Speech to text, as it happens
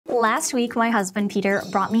Last week, my husband Peter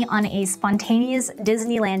brought me on a spontaneous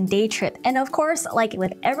Disneyland day trip. And of course, like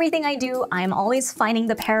with everything I do, I'm always finding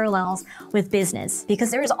the parallels with business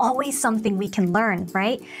because there's always something we can learn,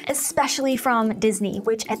 right? Especially from Disney,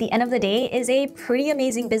 which at the end of the day is a pretty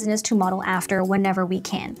amazing business to model after whenever we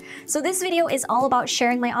can. So this video is all about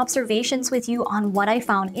sharing my observations with you on what I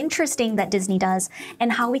found interesting that Disney does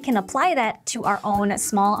and how we can apply that to our own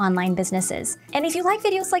small online businesses. And if you like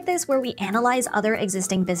videos like this where we analyze other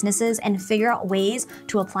existing businesses and figure out ways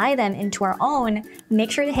to apply them into our own,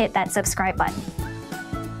 make sure to hit that subscribe button.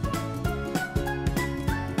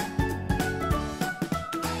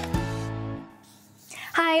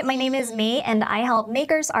 Hi, my name is May and I help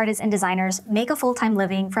makers, artists, and designers make a full-time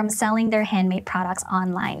living from selling their handmade products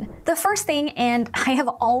online. The first thing, and I have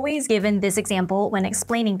always given this example when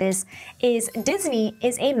explaining this, is Disney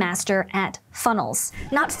is a master at funnels,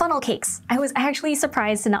 not funnel cakes. I was actually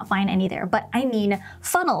surprised to not find any there, but I mean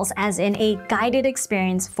funnels as in a guided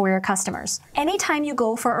experience for your customers. Anytime you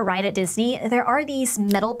go for a ride at Disney, there are these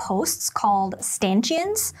metal posts called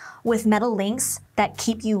stanchions with metal links that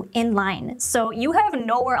keep you in line. So you have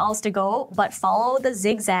nowhere else to go but follow the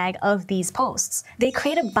zigzag of these posts. They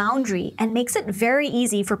create a boundary and makes it very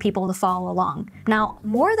easy for people to follow along. Now,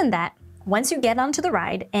 more than that, once you get onto the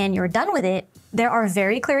ride and you're done with it, there are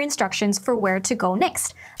very clear instructions for where to go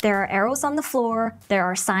next. There are arrows on the floor, there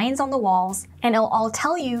are signs on the walls, and it'll all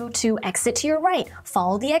tell you to exit to your right,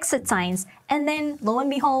 follow the exit signs, and then lo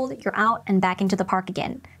and behold, you're out and back into the park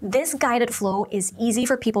again. This guided flow is easy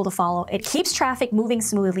for people to follow. It keeps traffic moving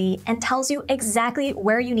smoothly and tells you exactly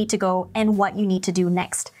where you need to go and what you need to do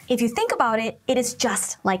next. If you think about it, it is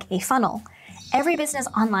just like a funnel. Every business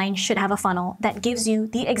online should have a funnel that gives you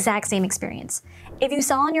the exact same experience. If you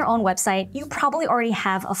sell on your own website, you probably already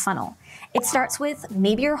have a funnel. It starts with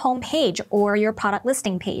maybe your home page or your product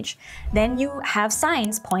listing page. Then you have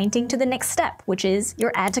signs pointing to the next step, which is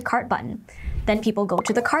your add to cart button. Then people go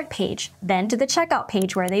to the cart page, then to the checkout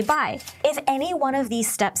page where they buy. If any one of these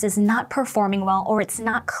steps is not performing well or it's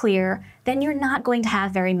not clear, then you're not going to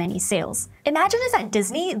have very many sales. Imagine if at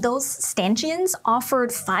Disney, those stanchions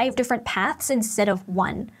offered 5 different paths instead of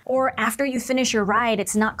 1. Or after you finish your ride,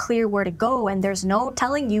 it's not clear where to go and there's no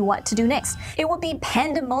telling you what to do next. It would be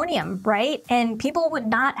pandemonium, right? And people would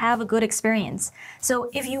not have a good experience.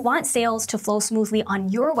 So if you want sales to flow smoothly on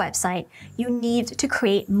your website, you need to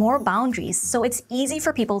create more boundaries so it's easy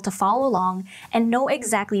for people to follow along and know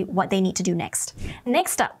exactly what they need to do next.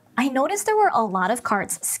 Next up, I noticed there were a lot of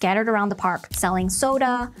carts scattered around the park selling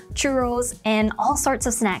soda, churros, and all sorts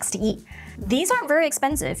of snacks to eat. These aren't very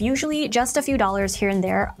expensive, usually just a few dollars here and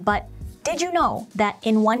there, but did you know that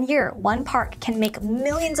in 1 year, one park can make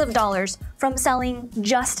millions of dollars from selling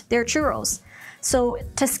just their churros? So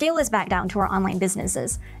to scale this back down to our online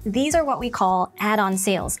businesses, these are what we call add-on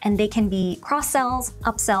sales, and they can be cross-sells,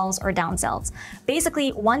 upsells, or downsells.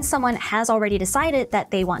 Basically, once someone has already decided that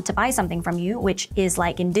they want to buy something from you, which is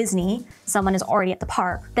like in Disney, someone is already at the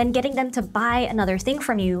park, then getting them to buy another thing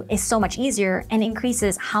from you is so much easier and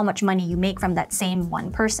increases how much money you make from that same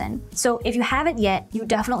one person. So if you haven't yet, you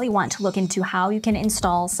definitely want to look into how you can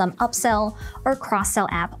install some upsell or cross-sell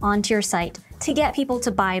app onto your site to get people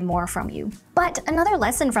to buy more from you. But another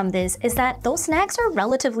lesson from this is that those snacks are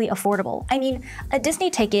relatively affordable. I mean, a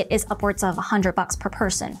Disney ticket is upwards of $100 per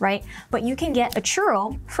person, right? But you can get a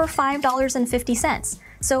churro for $5.50.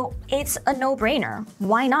 So it's a no-brainer.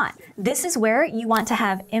 Why not? This is where you want to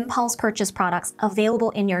have impulse purchase products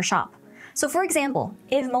available in your shop. So for example,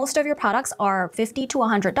 if most of your products are $50 to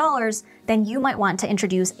 $100, then you might want to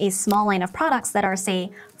introduce a small line of products that are,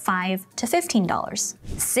 say, $5 to $15.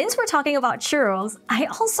 Since we're talking about churros, I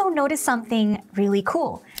also noticed something really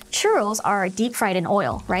cool. Churros are deep fried in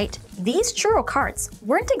oil, right? These churro carts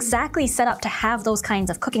weren't exactly set up to have those kinds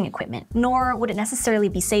of cooking equipment, nor would it necessarily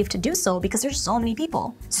be safe to do so because there's so many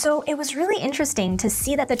people. So it was really interesting to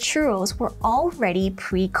see that the churros were already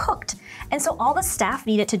pre-cooked. And so all the staff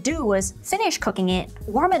needed to do was finish cooking it,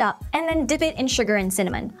 warm it up, and then dip it in sugar and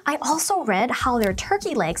cinnamon. I also read how their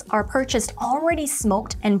turkey legs are purchased already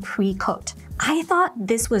smoked and pre-cooked. I thought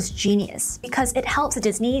this was genius because it helps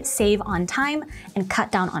Disney save on time and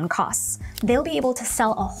cut down on costs. They'll be able to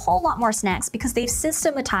sell a whole lot more snacks because they've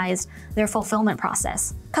systematized their fulfillment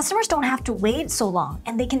process. Customers don't have to wait so long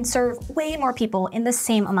and they can serve way more people in the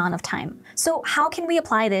same amount of time. So how can we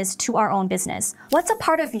apply this to our own business? What's a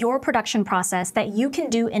part of your production process that you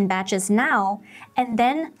can do in batches now and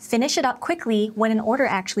then finish it up quickly when an order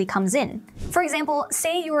actually comes in? For example,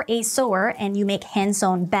 say you're a sewer and you make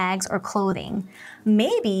hand-sewn bags or clothing.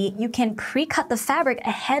 Maybe you can pre-cut the fabric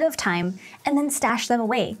ahead of time and then stash them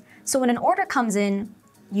away. So when an order comes in,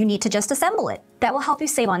 you need to just assemble it. That will help you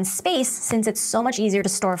save on space since it's so much easier to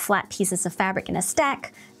store flat pieces of fabric in a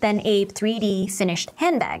stack than a 3D finished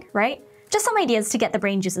handbag, right? Just some ideas to get the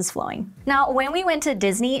brain juices flowing. Now, when we went to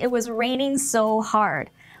Disney, it was raining so hard,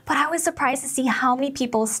 but I was surprised to see how many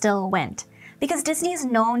people still went. Because Disney is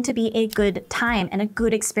known to be a good time and a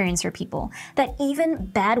good experience for people, that even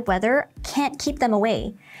bad weather can't keep them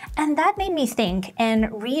away. And that made me think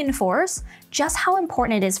and reinforce just how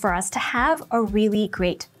important it is for us to have a really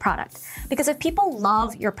great product. Because if people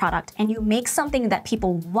love your product and you make something that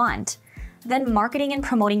people want, then marketing and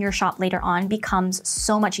promoting your shop later on becomes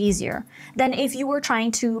so much easier than if you were trying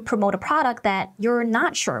to promote a product that you're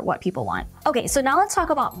not sure what people want. Okay, so now let's talk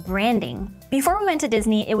about branding. Before we went to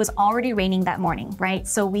Disney, it was already raining that morning, right?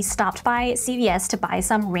 So we stopped by CVS to buy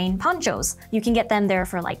some rain ponchos. You can get them there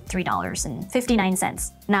for like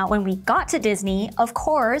 $3.59. Now, when we got to Disney, of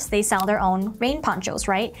course, they sell their own rain ponchos,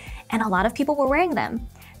 right? And a lot of people were wearing them.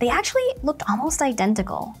 They actually looked almost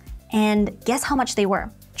identical. And guess how much they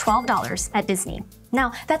were? $12 at Disney.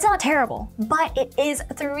 Now, that's not terrible, but it is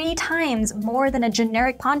 3 times more than a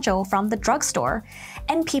generic poncho from the drugstore,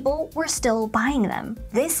 and people were still buying them.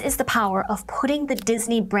 This is the power of putting the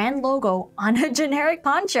Disney brand logo on a generic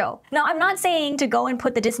poncho. Now, I'm not saying to go and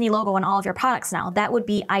put the Disney logo on all of your products now. That would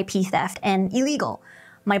be IP theft and illegal.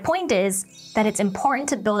 My point is that it's important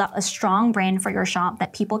to build up a strong brand for your shop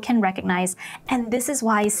that people can recognize, and this is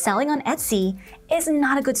why selling on Etsy is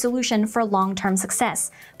not a good solution for long-term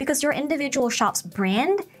success, because your individual shop's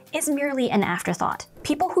brand is merely an afterthought.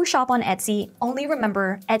 People who shop on Etsy only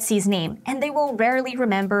remember Etsy's name, and they will rarely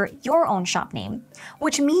remember your own shop name,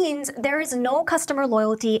 which means there is no customer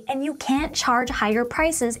loyalty and you can't charge higher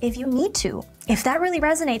prices if you need to. If that really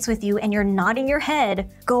resonates with you and you're nodding your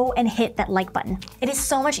head, go and hit that like button. It is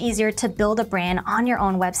so much easier to build a brand on your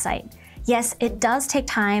own website. Yes, it does take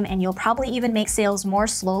time and you'll probably even make sales more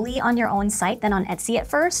slowly on your own site than on Etsy at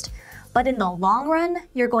first, but in the long run,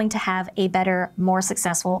 you're going to have a better, more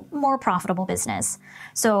successful, more profitable business.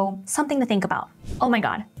 So something to think about. Oh my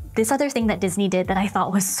God, this other thing that Disney did that I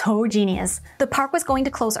thought was so genius. The park was going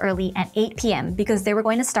to close early at 8 p.m. because they were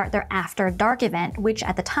going to start their After Dark event, which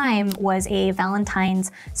at the time was a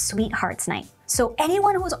Valentine's Sweethearts Night. So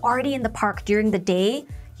anyone who was already in the park during the day,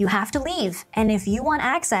 you have to leave. And if you want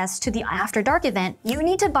access to the After Dark event, you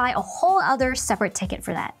need to buy a whole other separate ticket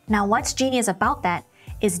for that. Now, what's genius about that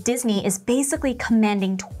is Disney is basically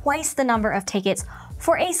commanding twice the number of tickets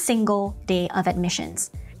for a single day of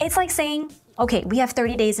admissions. It's like saying, okay, we have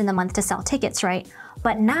 30 days in the month to sell tickets, right?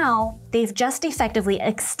 But now they've just effectively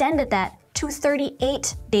extended that to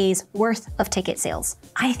 38 days worth of ticket sales.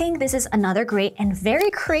 I think this is another great and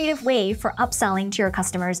very creative way for upselling to your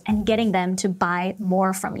customers and getting them to buy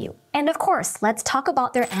more from you. And of course, let's talk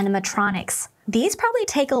about their animatronics. These probably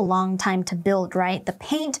take a long time to build, right? The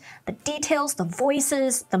paint, the details, the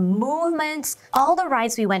voices, the movements. All the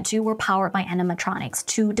rides we went to were powered by animatronics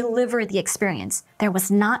to deliver the experience. There was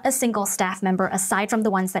not a single staff member aside from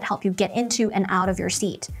the ones that help you get into and out of your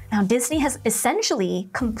seat. Now, Disney has essentially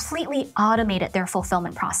completely automated their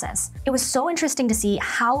fulfillment process. It was so interesting to see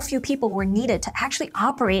how few people were needed to actually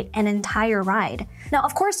operate an entire ride. Now,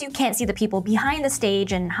 of course, you can't see the people behind the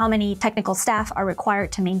stage and how many technical staff are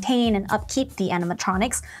required to maintain and upkeep the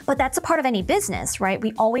animatronics, but that's a part of any business, right?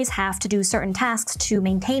 We always have to do certain tasks to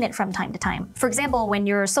maintain it from time to time. For example, when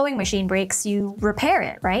your sewing machine breaks, you repair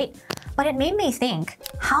it, right? But it made me think,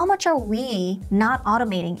 how much are we not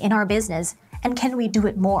automating in our business, and can we do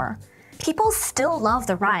it more? People still love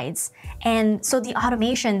the rides, and so the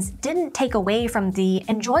automations didn't take away from the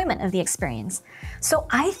enjoyment of the experience. So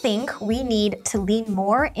I think we need to lean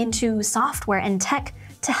more into software and tech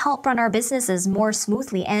to help run our businesses more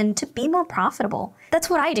smoothly and to be more profitable. That's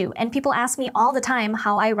what I do, and people ask me all the time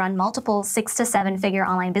how I run multiple 6- to 7-figure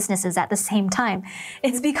online businesses at the same time.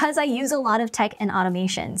 It's because I use a lot of tech and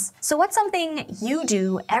automations. So what's something you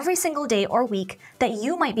do every single day or week that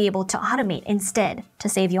you might be able to automate instead to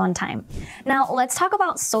save you on time? Now, let's talk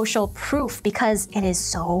about social proof because it is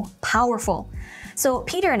so powerful. So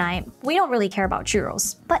Peter and I, we don't really care about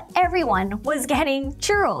churros, but everyone was getting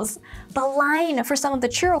churros. The line for some of the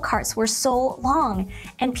churro carts were so long,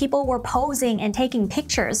 and people were posing and taking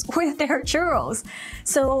pictures with their churros.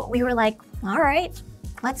 So we were like, all right,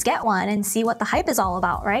 let's get one and see what the hype is all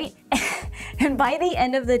about, right? And by the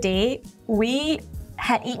end of the day, we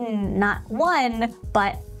had eaten not 1,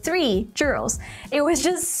 but 3 churros. It was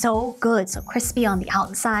just so good, so crispy on the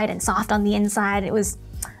outside and soft on the inside. It was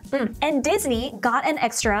And Disney got an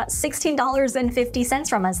extra $16.50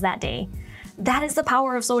 from us that day. That is the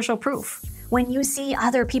power of social proof. When you see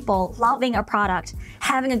other people loving a product,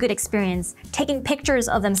 having a good experience, taking pictures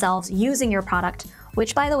of themselves using your product,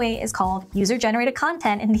 which by the way is called user-generated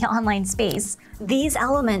content in the online space. These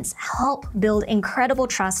elements help build incredible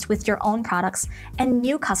trust with your own products, and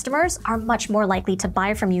new customers are much more likely to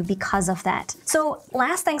buy from you because of that. So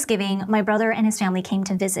last Thanksgiving, my brother and his family came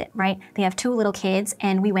to visit, right? They have 2 little kids,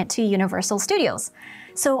 and we went to Universal Studios.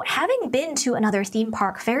 So having been to another theme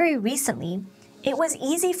park very recently, it was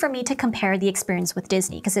easy for me to compare the experience with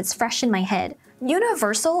Disney because it's fresh in my head.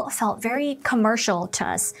 Universal felt very commercial to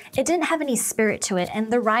us. It didn't have any spirit to it,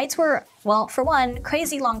 and the rides were, well, for one,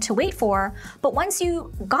 crazy long to wait for, but once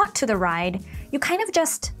you got to the ride, you kind of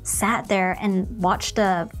just sat there and watched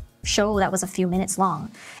a show that was a few minutes long.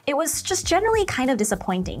 It was just generally kind of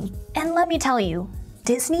disappointing. And let me tell you,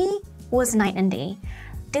 Disney was night and day.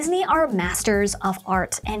 Disney are masters of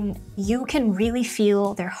art, and you can really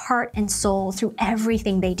feel their heart and soul through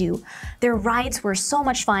everything they do. Their rides were so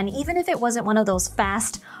much fun, even if it wasn't one of those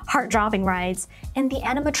fast, heart-dropping rides. And the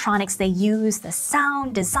animatronics they use, the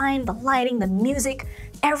sound, design, the lighting, the music,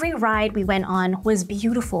 every ride we went on was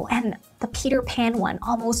beautiful. And the Peter Pan one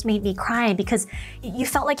almost made me cry because you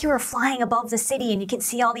felt like you were flying above the city and you could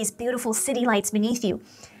see all these beautiful city lights beneath you.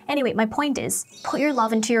 Anyway, my point is, put your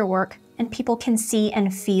love into your work, and people can see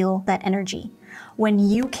and feel that energy. When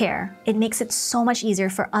you care, it makes it so much easier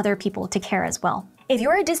for other people to care as well. If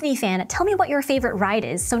you're a Disney fan, tell me what your favorite ride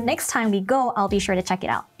is, so next time we go, I'll be sure to check it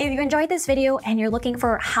out. If you enjoyed this video and you're looking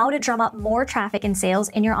for how to drum up more traffic and sales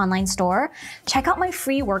in your online store, check out my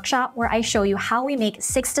free workshop where I show you how we make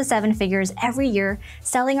 6 to 7 figures every year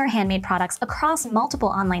selling our handmade products across multiple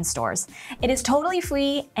online stores. It is totally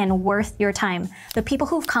free and worth your time. The people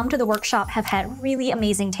who've come to the workshop have had really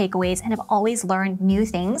amazing takeaways and have always learned new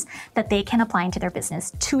things that they can apply into their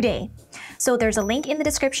business today. So there's a link in the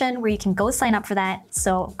description where you can go sign up for that.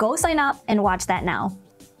 So go sign up and watch that now.